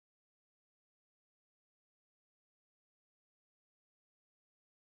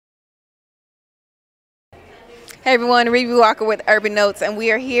Hey everyone, Review Walker with Urban Notes, and we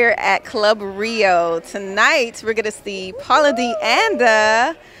are here at Club Rio. Tonight, we're going to see Paula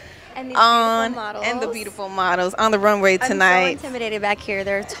DeAnda and the beautiful models on the runway tonight. I'm so intimidated back here.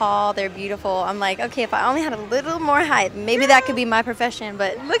 They're tall, they're beautiful. I'm like, okay, if I only had a little more height, maybe that could be my profession.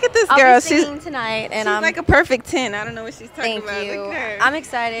 But look at this I'll girl. Be singing tonight, and she's like a perfect 10. I don't know what she's talking about. Thank you. I'm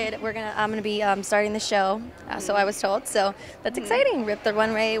excited. I'm gonna be starting the show. So I was told. So that's exciting. Rip the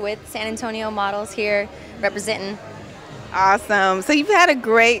runway with San Antonio models here representing. Awesome. So you've had a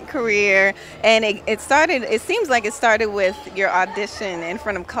great career, and it seems like it started with your audition in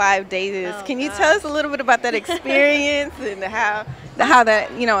front of Clive Davis. Can you tell us a little bit about that experience and how that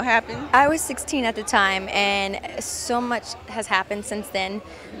happened? I was 16 at the time, and so much has happened since then,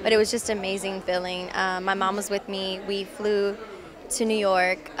 but it was just an amazing feeling. My mom was with me. We flew to New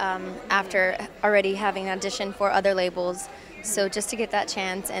York after already having auditioned for other labels, so just to get that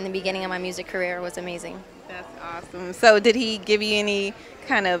chance and the beginning of my music career was amazing. That's awesome. So did he give you any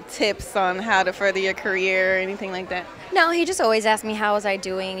kind of tips on how to further your career or anything like that? No, he just always asked me how was I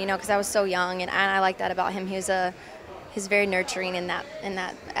doing, because I was so young, and I like that about him. He's very nurturing in that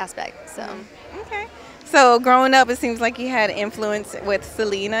aspect. So. Okay. So growing up, it seems like you had influence with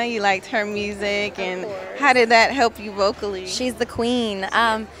Selena. You liked her music, and how did that help you vocally? She's the queen.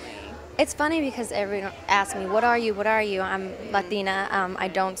 It's funny because everyone asks me, what are you? What are you? I'm Latina. I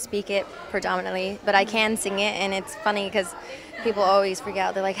don't speak it predominantly, but I can sing it, and it's funny because people always freak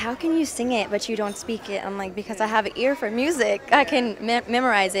out. They're like, how can you sing it but you don't speak it? I'm like, because I have an ear for music. I can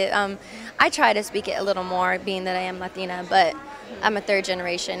memorize it. I try to speak it a little more, being that I am Latina, but I'm a third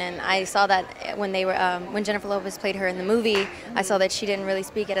generation, and I saw that when when Jennifer Lopez played her in the movie, I saw that she didn't really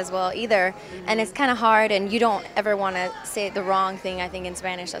speak it as well either, and it's kind of hard, and you don't ever want to say the wrong thing, I think, in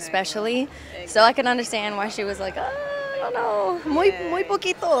Spanish especially, so I can understand why she was like, I don't know, muy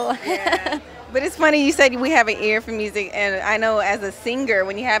poquito. Yeah. But it's funny you said we have an ear for music, and I know as a singer,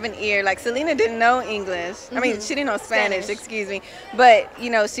 when you have an ear, like Selena didn't know English. I mean, she didn't know Spanish, excuse me. But,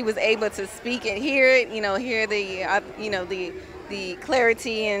 she was able to speak it, hear it, hear the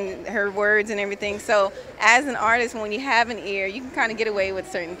clarity in her words and everything. So as an artist, when you have an ear, you can kind of get away with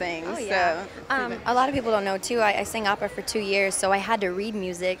certain things. Oh, yeah. So, a lot of people don't know, too. I sang opera for 2 years, so I had to read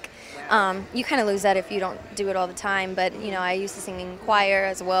music. You kind of lose that if you don't do it all the time. But, I used to sing in choir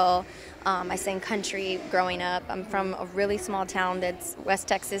as well. I sang country growing up. I'm from a really small town that's West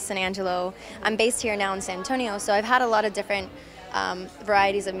Texas, San Angelo. I'm based here now in San Antonio, so I've had a lot of different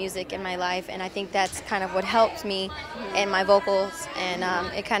varieties of music in my life, and I think that's kind of what helps me in my vocals, and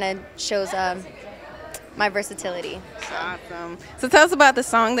it kind of shows my versatility. Awesome. So tell us about the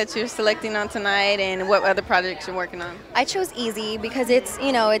song that you're selecting on tonight and what other projects you're working on. I chose Easy because it's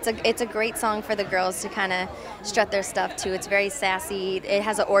a great song for the girls to kind of strut their stuff to. It's very sassy. It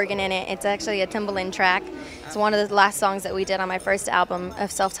has an organ in it. It's actually a Timbaland track. It's one of the last songs that we did on my first album of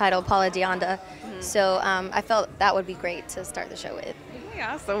self-titled Paula DeAnda. So I felt that would be great to start the show with.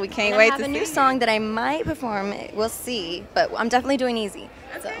 Yeah, so we can't wait to see. I have a new song that I might perform. We'll see, but I'm definitely doing Easy.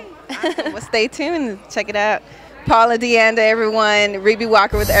 Okay. Awesome. Well, stay tuned and check it out. Paula DeAnda, everyone. Review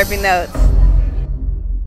Walker with Urban Notes.